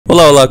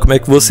Olá, olá, como é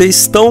que vocês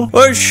estão?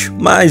 Hoje,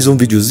 mais um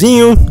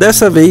videozinho,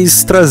 dessa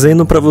vez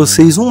trazendo pra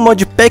vocês um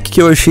modpack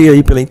que eu achei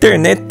aí pela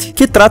internet,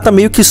 que trata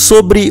meio que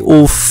sobre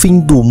o fim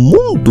do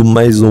mundo,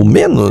 mais ou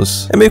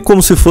menos. É meio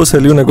como se fosse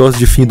ali um negócio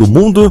de fim do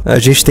mundo. A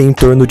gente tem em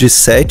torno de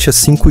 7 a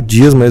 5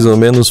 dias, mais ou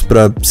menos,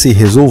 pra se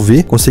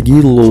resolver,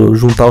 conseguir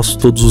juntar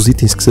todos os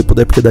itens que você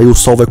puder, porque daí o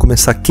sol vai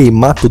começar a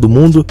queimar todo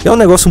mundo. É um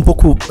negócio um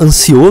pouco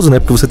ansioso, né,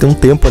 porque você tem um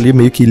tempo ali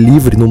meio que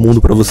livre no mundo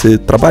pra você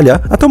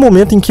trabalhar, até o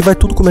momento em que vai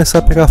tudo começar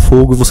a pegar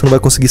fogo e você não vai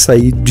conseguir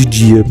sair de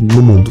dia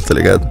no mundo, tá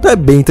ligado? Então é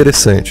bem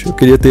interessante. Eu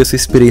queria ter essa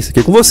experiência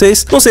aqui com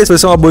vocês. Não sei se vai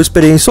ser uma boa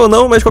experiência ou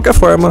não, mas de qualquer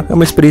forma é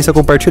uma experiência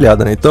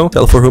compartilhada, né? Então, se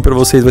ela for ruim pra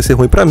vocês, vai ser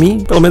ruim pra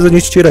mim. Pelo menos a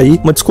gente tira aí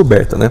uma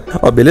descoberta, né?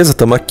 Ó, beleza?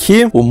 Tamo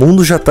aqui. O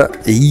mundo já tá...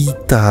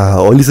 Eita,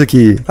 olha isso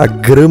aqui. A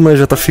grama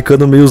já tá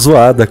ficando meio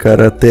zoada,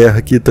 cara. A terra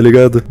aqui, tá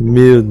ligado?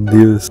 Meu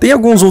Deus. Tem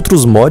alguns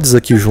outros mods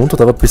aqui junto. Eu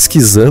tava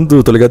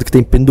pesquisando, tá ligado? Que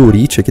tem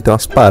pendurite aqui, tem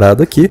umas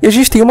paradas aqui. E a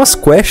gente tem umas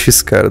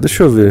quests, cara.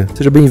 Deixa eu ver.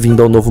 Seja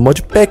bem-vindo ao novo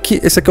modpack.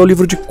 Esse aqui é o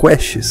livro de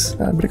quests.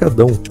 Ah,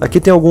 brigadão. Aqui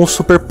tem alguns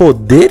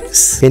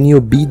superpoderes. Can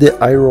you be the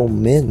Iron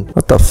Man?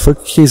 What the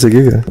fuck? Que é isso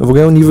aqui, cara? Eu vou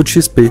ganhar um nível de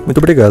XP. Muito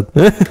obrigado.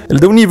 Ele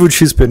deu um nível de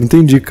XP, não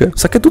entendi, cara.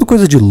 Isso aqui é tudo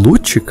coisa de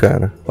loot,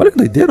 cara. Olha que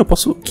doideira, eu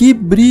posso... Que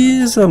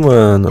brisa,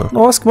 mano.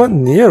 Nossa, que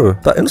maneiro.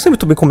 Tá, eu não sei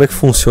muito bem como é que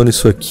funciona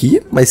isso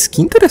aqui, mas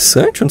que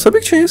interessante. Eu não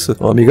sabia que tinha isso.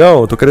 Ó,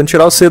 amigão, eu tô querendo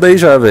tirar você daí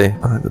já, velho.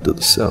 Ai, meu Deus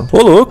do céu. Ô,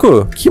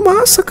 louco. Que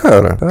massa,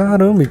 cara.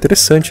 Caramba,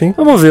 interessante, hein?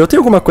 Vamos ver, eu tenho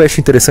alguma quest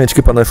interessante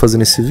aqui pra nós fazer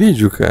nesse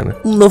vídeo, cara?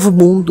 Um novo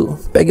mundo.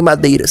 Pegue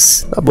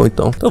madeiras. Tá bom,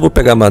 então. Então eu vou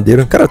pegar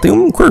madeira. Cara, tem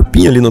um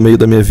corpinho ali no meio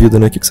da minha vida,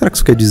 né? O que será que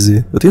isso quer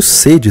dizer? Eu tenho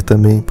sede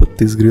também.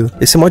 Putz, grilo.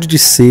 Esse mod de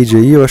sede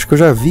aí, eu acho que eu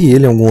já vi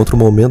ele em algum outro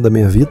momento da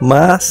minha vida.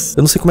 Mas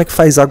eu não sei como é que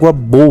faz água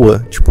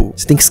boa. Tipo,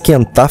 você tem que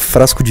esquentar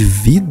frasco de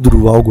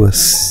vidro, algo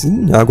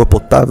assim. Água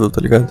potável,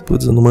 tá ligado?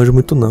 Putz, eu não manjo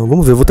muito não.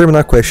 Vamos ver, eu vou terminar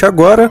a quest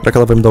agora. Será que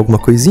ela vai me dar alguma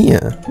coisinha?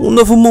 Um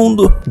novo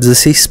mundo.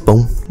 16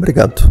 pão.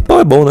 Obrigado. Pão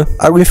é bom, né?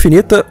 Água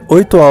infinita,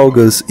 8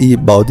 algas e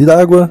balde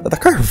d'água. Dá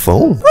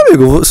carvão?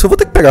 Amigo, se eu vou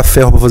ter que pegar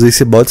ferro pra fazer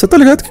esse balde, você tá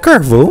ligado que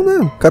carvão, né?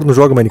 O cara não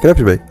joga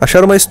Minecraft, velho.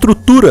 Acharam uma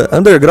estrutura,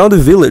 Underground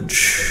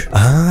Village.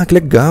 Ah, que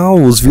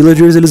legal. Os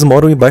villagers, eles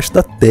moram embaixo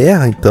da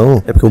terra,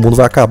 então. É porque o mundo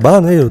vai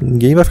acabar, né?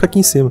 Ninguém vai ficar aqui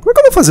em cima. Como é que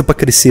eu vou fazer pra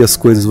crescer as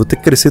coisas? Vou ter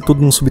que crescer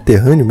tudo no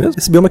subterrâneo mesmo?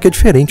 Esse bioma aqui é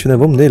diferente, né?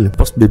 Vamos nele.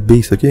 Posso beber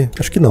isso aqui?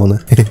 Acho que não, né?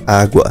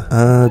 Água.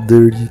 Ah,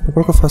 dirty.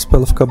 Como é que eu faço pra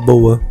ela ficar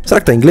boa? Será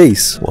que tá em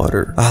inglês?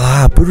 Water. Ah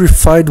lá,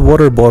 Purified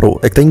Water Bottle.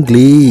 É que tá em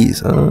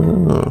inglês.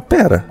 Ah,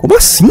 pera. Como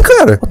assim,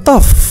 cara? What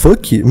the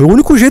fuck? Meu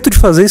único jeito de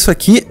fazer isso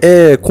aqui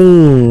é com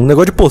um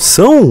negócio de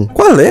poção?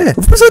 Qual é? Eu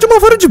vou precisar de uma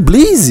vara de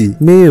blaze.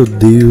 Meu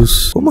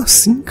Deus. Como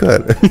assim,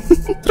 cara?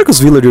 Será que os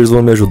villagers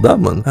vão me ajudar,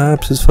 mano? Ah,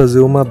 preciso fazer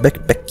uma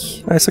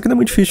backpack. Ah, isso aqui não é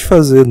muito difícil de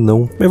fazer,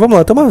 não. Mas vamos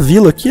lá, tem uma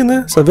vila aqui,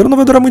 né? Essa vila não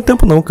vai durar muito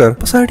tempo, não, cara.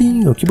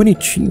 Passarinho, que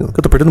bonitinho.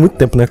 Eu tô perdendo muito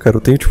tempo, né, cara?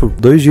 Eu tenho, tipo,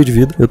 2 dias de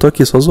vida. Eu tô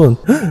aqui só zoando.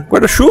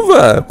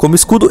 Guarda-chuva! Como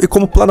escudo e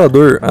como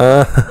planador.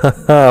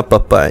 Ah,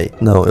 papai.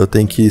 Não, eu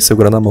tenho que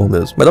segurar na mão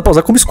mesmo. Mas dá pra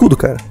usar como escudo,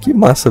 cara. Que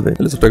massa, velho.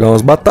 Beleza, vou pegar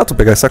umas batatas, vou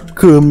pegar essa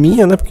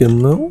caminha, né? Porque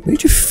não... Meio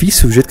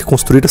difícil o jeito que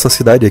construir essa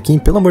cidade aqui, hein?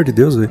 Pelo amor de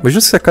Deus, velho.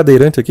 Imagina se é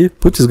cadeirante aqui.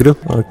 Putz, grilo.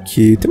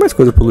 Aqui. Tem mais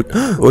coisa pelo...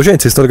 Ô,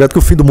 gente, vocês estão ligados que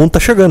o fim do mundo tá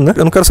chegando, né?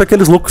 Eu não quero ser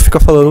aqueles loucos que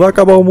ficam falando, vai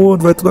acabar o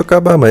mundo, vai tudo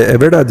acabar. Mas é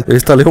verdade. Eu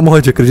instalei o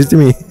mod, acredita em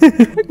mim.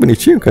 Que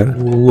bonitinho, cara.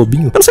 O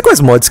lobinho. Eu não sei quais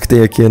mods que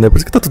tem aqui, né? Por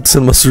isso que tá tudo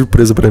sendo uma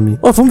surpresa pra mim.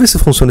 Ó, vamos ver se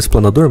funciona esse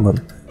planador, mano.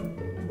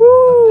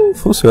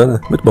 Funciona,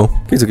 muito bom.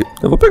 O que é isso aqui?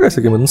 Eu vou pegar isso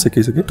aqui, mas não sei o que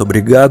é isso aqui. Muito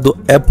obrigado,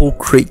 Apple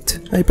Crate.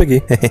 Aí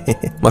peguei.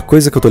 Uma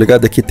coisa que eu tô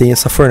ligado é que tem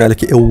essa fornalha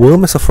aqui. Eu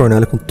amo essa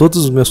fornalha com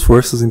todas as minhas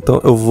forças, então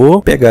eu vou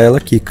pegar ela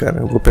aqui,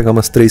 cara. Eu vou pegar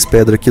umas 3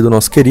 pedras aqui do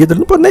nosso querido. Ele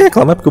não pode nem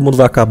reclamar porque o mundo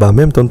vai acabar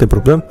mesmo, então não tem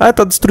problema. Ah,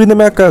 tá destruindo a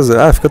minha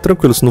casa. Ah, fica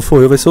tranquilo, se não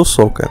for eu, vai ser o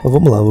sol, cara. Então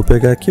vamos lá, vou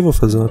pegar aqui, vou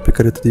fazer uma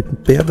picareta de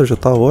pedra, já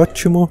tá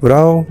ótimo.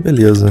 Vral,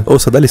 beleza. Ô,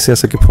 você dá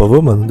licença aqui, por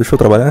favor, mano. Deixa eu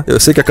trabalhar. Eu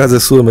sei que a casa é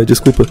sua, mas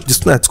desculpa.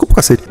 Desculpa o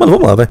cacete. Mano,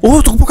 vamos lá, vai. Ô,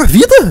 eu tô com pouca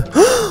vida!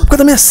 Por causa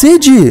da minha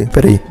sede!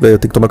 Pera aí, velho, eu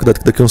tenho que tomar cuidado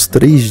que daqui uns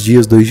 3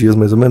 dias, 2 dias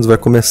mais ou menos, vai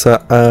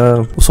começar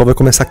a... O sol vai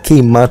começar a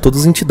queimar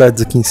todas as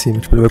entidades aqui em cima.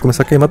 Tipo, ele vai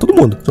começar a queimar todo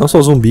mundo. Não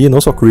só zumbi, não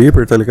só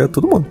creeper, tá ligado?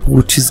 Todo mundo.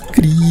 Putz,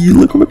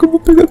 grila, como é que eu vou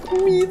pegar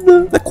comida?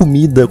 Não é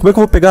comida, como é que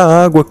eu vou pegar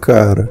água,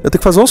 cara? Eu tenho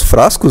que fazer uns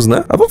frascos,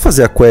 né? Ah, vamos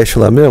fazer a quest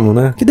lá mesmo,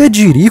 né? Que ideia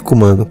de irico,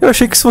 mano. Eu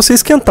achei que se você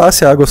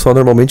esquentasse a água só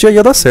normalmente, já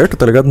ia dar certo,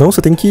 tá ligado? Não,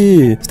 você tem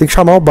que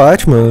chamar o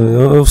Batman.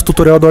 É os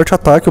tutorial do Arte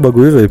Ataque, o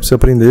bagulho, velho, pra você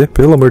aprender.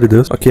 Pelo amor de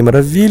Deus. Ok,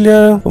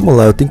 maravilha. Vamos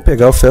lá, eu tenho que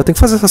pegar o ferro, eu tenho que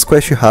fazer essas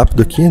quests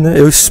rápido aqui, né?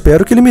 Eu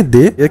espero que ele me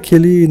dê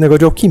aquele negócio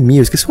de alquimia.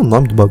 Eu esqueci o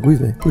nome do bagulho,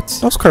 velho. Putz,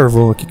 olha os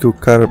carvão aqui que o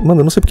cara...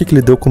 Mano, eu não sei porque que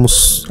ele deu como...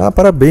 Ah,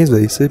 parabéns,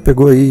 velho. Você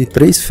pegou aí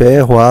 3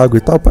 ferro, água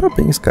e tal.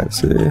 Parabéns, cara.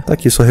 Você tá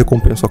aqui, sua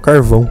recompensa, ó,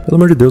 carvão. Pelo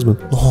amor de Deus, mano.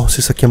 Nossa,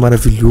 isso aqui é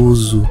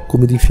maravilhoso.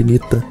 Comida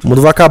infinita. O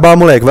mundo vai acabar,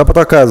 moleque. Vai pra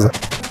tua casa.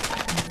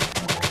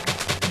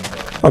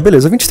 Ó,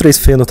 beleza, 23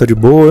 feno tá de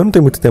boa. Eu não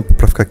tenho muito tempo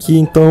pra ficar aqui,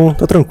 então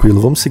tá tranquilo.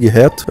 Vamos seguir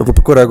reto. Eu vou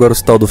procurar agora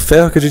o tal do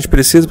ferro que a gente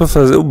precisa pra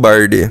fazer o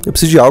barde. Eu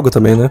preciso de alga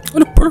também, né?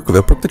 Olha o porco,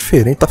 velho. O porco tá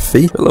diferente, tá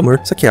feio, pelo amor.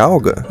 Isso aqui é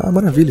alga? Ah,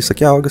 maravilha, isso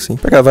aqui é alga, sim.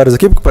 Vou pegar várias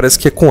aqui, porque parece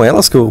que é com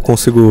elas que eu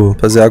consigo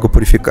fazer água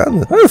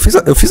purificada. Ah,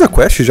 eu fiz a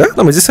quest já?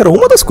 Não, mas isso era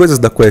uma das coisas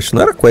da quest,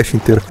 não era a quest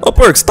inteira. Ô,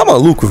 porco, você tá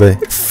maluco, velho?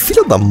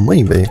 Filha da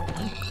mãe, velho.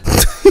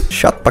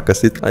 Chato pra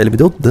cacete. Ah, ele me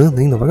deu dano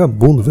ainda,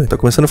 vagabundo, velho. Tá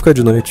começando a ficar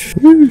de noite.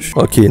 Ixi.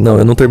 Ok, não,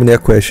 eu não terminei a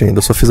quest ainda.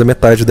 Eu só fiz a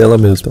metade dela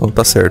mesmo. Então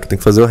tá certo, tem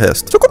que fazer o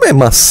resto. Se eu comer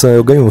maçã,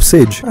 eu ganho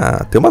sede?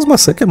 Ah, tem umas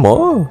maçãs que é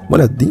mó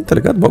molhadinho, tá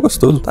ligado? Mó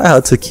gostoso. Tá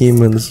errado isso aqui,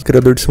 mano. O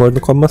criador desse mod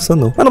não come maçã,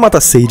 não. Mas não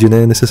mata sede,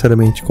 né,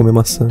 necessariamente, comer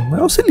maçã. Mas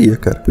auxilia,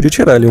 cara. Podia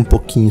tirar ali um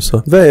pouquinho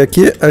só. Véi,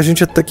 aqui a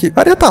gente tá aqui. A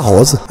areia tá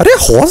rosa. Areia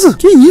rosa?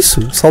 Que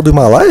isso? Sal do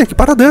Himalaia? Que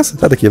parada dessa?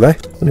 Sai daqui, vai.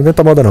 Não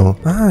inventa moda, não.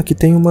 Ah, aqui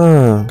tem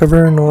uma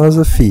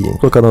cavernosa, fia. Vou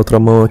colocar na outra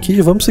mão aqui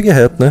e vamos seguir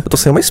reto, né? Eu tô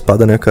sem uma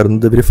espada, né, cara? Não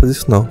deveria fazer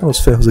isso, não. Os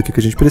ferros aqui que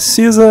a gente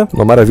precisa.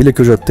 Uma maravilha que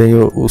eu já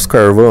tenho os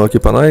carvão aqui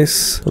pra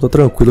nós. Eu tô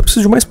tranquilo. Eu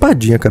preciso de uma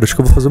espadinha, cara. Acho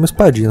que eu vou fazer uma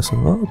espadinha só.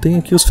 Ó, eu tenho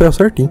aqui os ferros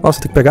certinho.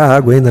 Nossa, tem que pegar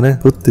água ainda, né?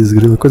 Putz,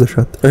 grilo, coisa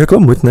chata. Eu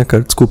reclamo muito, né,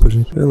 cara? Desculpa,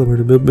 gente. Pelo amor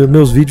de Deus.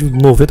 Meus vídeos,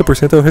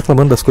 90% é eu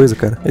reclamando das coisas,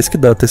 cara. É isso que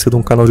dá ter sido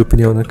um canal de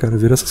opinião, né, cara?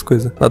 Ver essas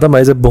coisas. Nada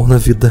mais é bom na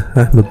vida.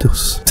 Ai, meu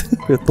Deus.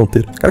 É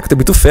tonteira. Cara, que tem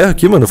muito ferro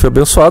aqui, mano. Eu fui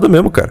abençoado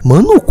mesmo, cara.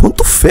 Mano,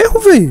 quanto ferro,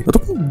 velho. Eu tô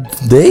com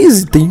 10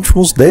 e tem tipo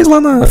uns 10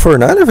 lá na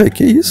fornalha, velho.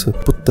 Que isso?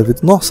 Puta vida.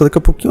 Nossa, daqui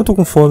a pouquinho eu tô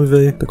com fome,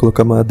 velho. Tem que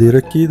colocar madeira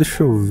aqui.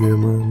 Deixa eu ver,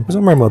 mano. Fazer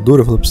uma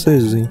armadura, vou falar pra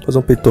vocês, hein. Fazer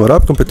um peitoral,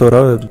 porque um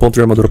peitoral é ponto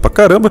de armadura pra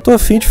caramba. Tô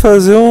afim de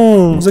fazer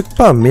uns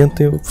equipamentos.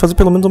 Hein? Vou fazer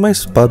pelo menos uma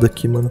espada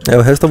aqui, mano. É,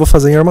 o resto eu vou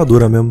fazer em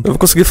armadura mesmo. Eu vou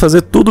conseguir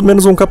fazer tudo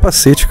menos um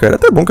capacete, cara. É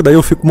até bom que daí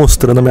eu fico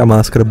mostrando a minha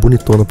máscara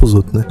bonitona pros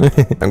outros, né?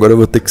 Agora eu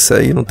vou ter que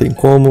sair, não tem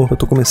como. Eu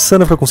tô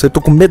começando a ficar com sede.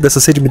 Tô com medo dessa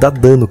sede me dar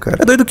dano, cara.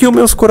 É doido que os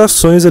meus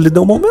corações ali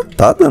dão uma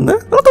aumentada, né?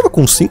 Eu não tava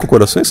com 5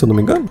 corações, se eu não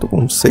me engano. Tô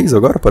com 6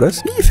 agora,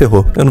 parece. Ih,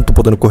 ferrou. Eu não tô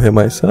podendo correr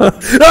mais.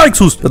 Ai, que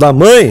susto. Da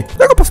mãe.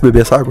 Será que eu posso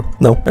beber essa água?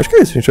 Não. Acho que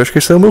é isso, gente. Acho que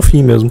esse é o meu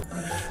fim mesmo.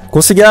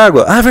 Consegui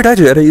água. Ah,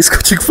 verdade, era isso que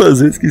eu tinha que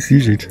fazer. Esqueci,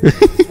 gente.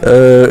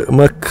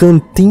 Uma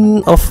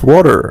canteen of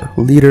water.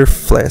 Liter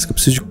flask. Eu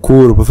preciso de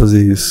couro pra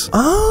fazer isso.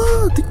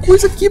 Ah, tem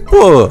coisa aqui,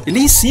 pô. Ele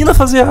ensina a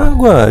fazer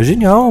água.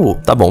 Genial.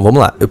 Tá bom,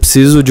 vamos lá. Eu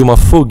preciso de uma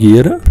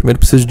fogueira. Primeiro eu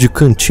preciso de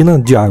cantina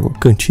de água.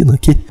 Cantina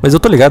aqui. Mas eu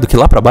tô ligado que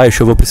lá pra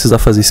baixo eu vou precisar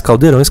fazer esse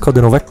caldeirão. Esse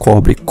caldeirão vai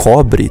cobre.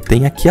 Cobre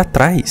tem aqui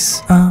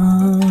atrás.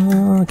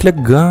 Ah, que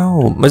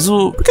legal. Mas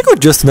o... Por que o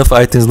Just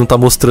Enough Items não tá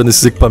mostrando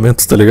esses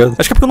equipamentos, tá ligado?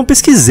 Acho que é porque eu não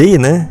pesquisei,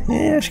 né?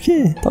 Acho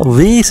que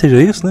talvez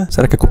seja isso, né?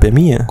 Será que a culpa é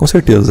minha? Com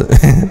certeza.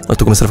 Eu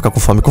tô começando a ficar com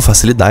fome com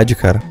facilidade,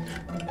 cara.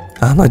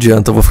 Ah, não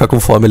adianta, eu vou ficar com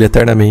fome ali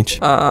eternamente.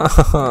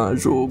 Ah,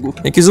 jogo.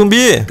 Vem aqui,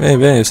 zumbi.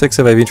 Vem, eu sei que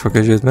você vai vir de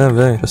qualquer jeito, né?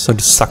 Vem, já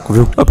de saco,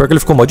 viu? Ah, pior que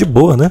ele ficou mó de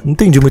boa, né? Não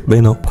entendi muito bem,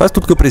 não. Quase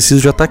tudo que eu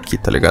preciso já tá aqui,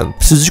 tá ligado?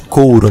 Preciso de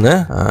couro,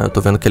 né? Ah, eu tô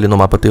vendo que ali no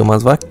mapa tem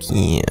umas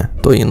vaquinhas.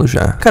 Tô indo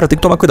já. Cara, eu tenho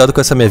que tomar cuidado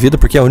com essa minha vida,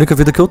 porque é a única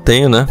vida que eu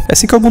tenho, né? É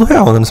assim que é o mundo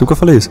real, né? Não sei porque eu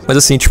falei isso. Mas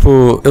assim,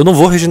 tipo, eu não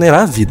vou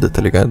regenerar a vida,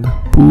 tá ligado?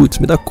 Putz,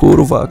 me dá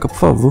couro, vaca, por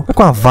favor. Mas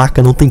com a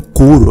vaca não tem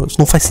couro. Isso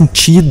não faz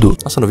sentido.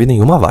 Nossa, eu não vi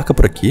nenhuma vaca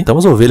por aqui. Tem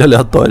umas ovelhas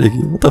aleatórias aqui.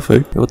 What the fuck?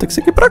 Eu vou ter que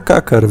seguir pra cá,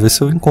 cara. Ver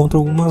se eu encontro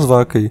algumas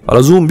vacas aí.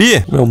 Fala,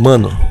 zumbi! Meu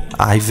mano.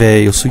 Ai,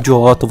 velho, eu sou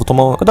idiota. Eu vou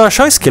tomar uma... Quando eu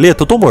achar um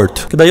esqueleto, eu tô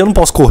morto. Que daí eu não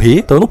posso correr,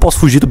 então eu não posso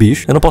fugir do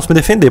bicho. Eu não posso me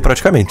defender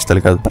praticamente, tá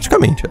ligado?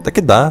 Praticamente. Até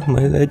que dá,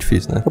 mas é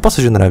difícil, né? Eu posso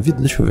regenerar a vida?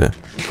 Deixa eu ver.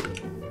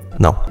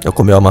 Não, eu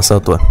comi a maçã à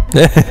toa.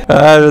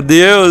 Ai, meu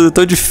Deus, é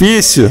tão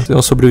difícil. Ser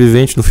um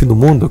sobrevivente no fim do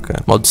mundo,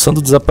 cara. Maldição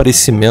do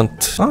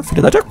desaparecimento. Ah,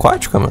 fidelidade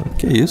aquática, mano.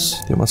 Que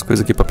isso? Tem umas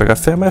coisas aqui pra pegar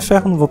ferro, mas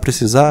ferro não vou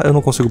precisar. Eu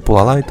não consigo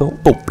pular lá, então...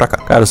 Pô, pra cá.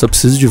 Cara, eu só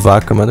preciso de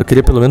vaca, mano. Eu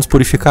queria pelo menos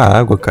purificar a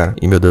água, cara.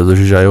 Ih, meu Deus,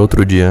 hoje já é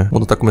outro dia. O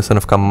mundo tá começando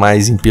a ficar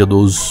mais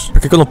impiedoso.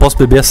 Por que eu não posso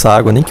beber essa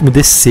água? Nem que me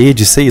dê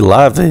sede, sei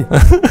lá, velho.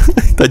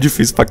 Tá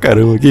difícil pra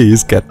caramba. Que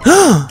isso, cara.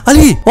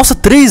 Ali! Nossa,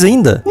 3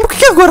 ainda? Por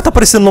que agora tá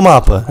aparecendo no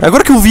mapa? É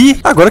agora que eu vi.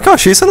 Agora que eu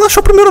achei. Você não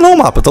achou primeiro não o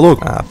mapa, tá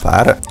louco? Ah,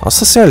 para.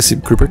 Nossa senhora, esse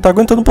Creeper tá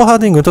aguentando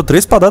porrada, hein? Aguentou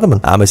 3 padadas, mano.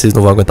 Ah, mas vocês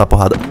não vão aguentar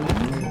porrada.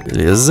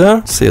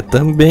 Beleza. Você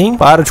também.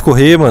 Para de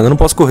correr, mano. Eu não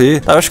posso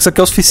correr. Ah, eu acho que isso aqui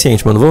é o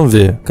suficiente, mano. Vamos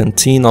ver.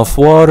 Canteen of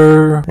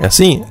water. É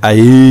assim?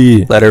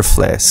 Aí. Letter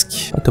flask.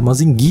 Ah, tem uma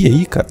enguia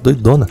aí, cara.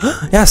 Doidona.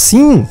 É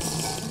assim?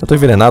 Eu tô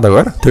envenenado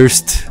agora?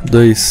 Thirst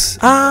 2.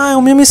 Ah, é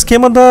o mesmo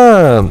esquema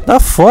da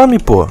fome,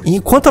 pô. E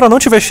enquanto ela não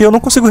estiver cheia, eu não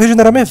consigo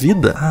regenerar minha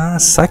vida. Ah,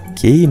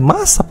 saquei.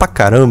 Massa pra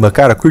caramba,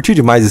 cara. Curti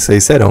demais isso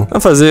aí, serão.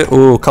 Vamos fazer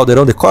o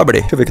caldeirão de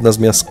cobre? Deixa eu ver aqui nas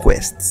minhas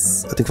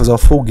quests. Eu tenho que fazer uma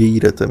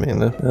fogueira também,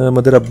 né?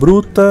 Madeira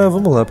bruta.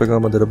 Vamos lá pegar uma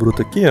madeira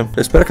bruta aqui. Eu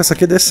espero que essa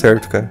aqui dê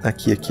certo, cara.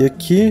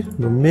 Aqui,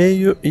 no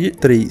meio e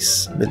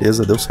 3.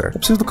 Beleza, deu certo. Eu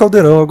preciso do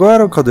caldeirão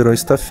agora. O caldeirão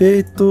está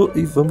feito.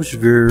 E vamos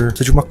ver.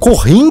 Preciso de uma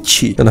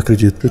corrente. Eu não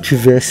acredito. Se eu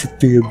tivesse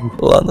pego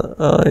lá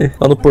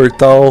no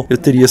portal, eu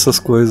teria essas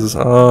coisas.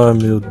 Ai,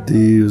 meu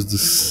Deus do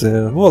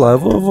céu. Vou lá,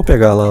 vou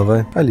pegar lá,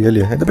 vai. Ali.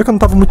 Ainda bem ver que eu não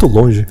tava muito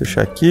longe.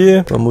 Fechar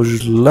aqui.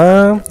 Vamos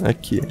lá.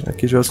 Aqui.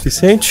 Aqui já é o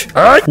suficiente.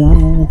 Ai!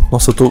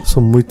 Nossa, eu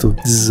sou muito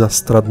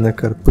desastrado, né,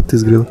 cara?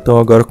 Putz, grilo. Então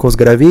agora com os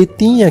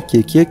gravetinhos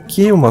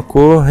aqui. Uma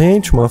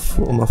corrente, uma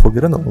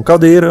fogueira não. Um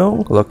caldeirão.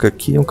 Coloca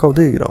aqui um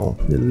caldeirão.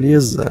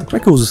 Beleza. Como é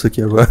que eu uso isso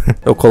aqui agora?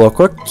 Eu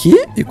coloco aqui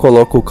e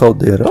coloco o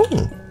caldeirão.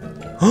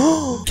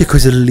 Oh, que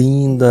coisa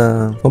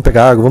linda. Vamos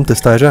pegar água, vamos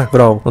testar já?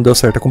 Brau, não deu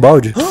certo, é com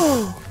balde?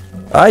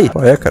 Ai,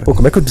 é, cara. Pô,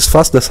 como é que eu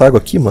desfaço dessa água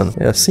aqui, mano?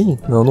 É assim?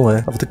 Não, não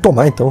é. Vou ter que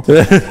tomar, então.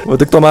 Vou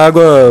ter que tomar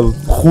água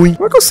ruim.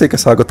 Como é que eu sei que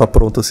essa água tá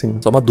pronta, assim?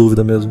 Só uma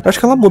dúvida mesmo. Acho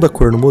que ela muda a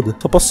cor, não muda?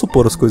 Só posso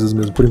supor as coisas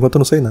mesmo. Por enquanto eu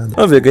não sei nada.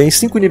 Vamos ver, ganhei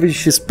 5 níveis de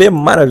XP,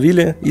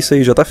 maravilha. Isso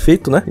aí já tá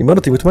feito, né? E, mano,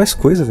 tem muito mais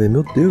coisa, velho.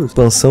 Meu Deus.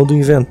 Expansão do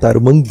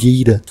inventário,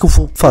 mangueira. O que eu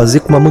vou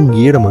fazer com uma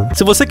mangueira, mano?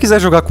 Se você quiser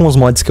jogar com os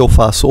mods que eu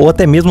faço, ou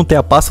até mesmo ter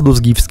a pasta dos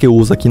GIFs que eu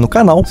uso aqui no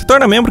canal, se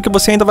torna membro que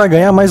você ainda vai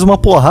ganhar mais uma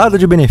porrada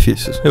de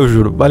benefícios. Eu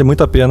juro, vale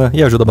muito a pena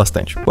e ajuda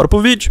bastante. Bora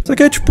pro vídeo. Isso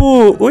aqui é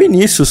tipo o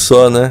início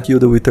só, né? Kill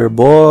the Wither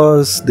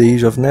Boss, The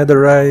Age of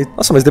Netherite.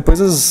 Nossa, mas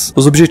depois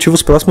os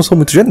objetivos próximos são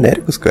muito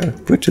genéricos, cara.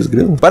 Putz,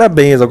 grilo.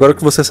 Parabéns, agora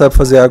que você sabe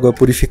fazer água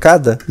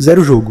purificada,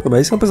 zero jogo.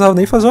 Mas você não precisava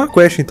nem fazer uma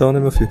quest então, né,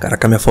 meu filho?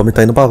 Caraca, minha fome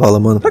tá indo pra vala,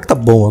 mano. Será que tá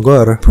bom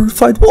agora?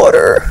 Purified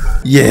Water.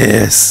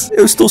 Yes!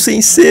 Eu estou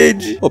sem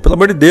sede. Oh, pelo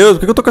amor de Deus,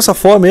 por que eu tô com essa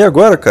fome aí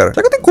agora, cara?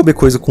 Será que eu tenho que comer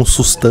coisa com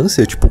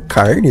substância, tipo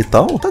carne e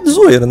tal? Tá de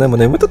zoeira, né,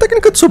 mano? É muita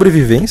técnica de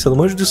sobrevivência, não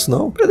manjo disso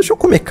não. Deixa eu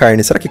comer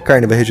carne. Será que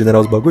carne vai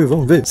regenerar os bagulho?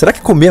 Vamos ver. Será que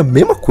comer a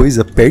mesma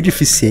coisa perde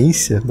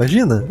eficiência?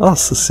 Imagina.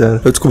 Nossa senhora.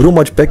 Eu descobri um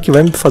modpack que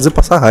vai me fazer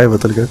passar raiva,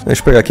 tá ligado? Deixa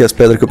eu pegar aqui as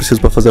pedras que eu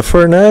preciso pra fazer a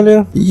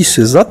fornalha.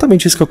 Isso,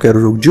 exatamente isso que eu quero.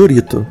 O jogo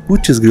diorito.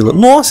 Putz, grila.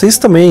 Nossa, isso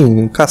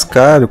também.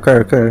 Cascalho,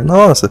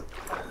 Nossa.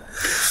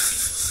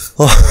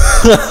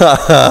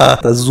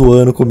 Tá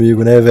zoando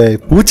comigo, né, velho?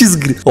 Putz,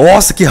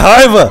 nossa, que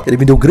raiva! Ele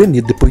me deu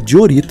granito, depois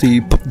diorito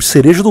e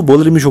cereja do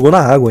bolo ele me jogou na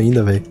água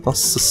ainda, velho.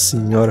 Nossa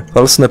senhora.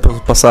 Fala se não é pra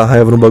passar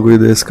raiva num bagulho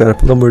desse, cara.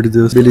 Pelo amor de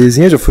Deus.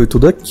 Belezinha, já foi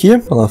tudo aqui.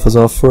 Vamos lá, fazer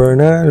uma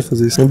fornalha,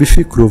 fazer isso. Um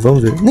bife cru,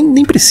 vamos ver.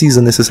 Nem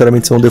precisa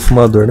necessariamente ser um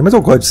defumador, né? Mas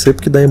eu gosto de ser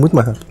porque daí é muito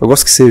mais rápido. Eu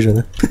gosto que seja,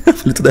 né?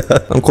 Falei tudo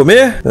errado. Vamos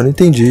comer? Eu não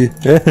entendi.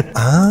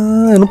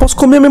 Ah, eu não posso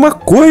comer a mesma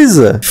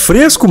coisa.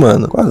 Fresco,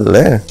 mano. Qual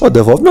é? Ó,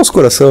 devolve meus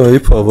coração aí,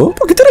 por favor.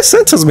 Pô, que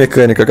interessante essas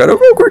mecânicas, cara.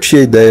 Eu curti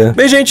a ideia.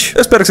 Bem, gente,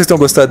 eu espero que vocês tenham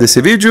gostado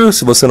desse vídeo.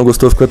 Se você não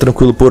gostou, fica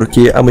tranquilo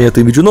porque amanhã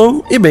tem vídeo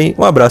novo. E bem,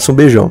 um abraço, um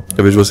beijão.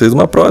 Eu vejo vocês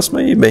numa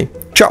próxima e bem,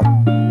 tchau!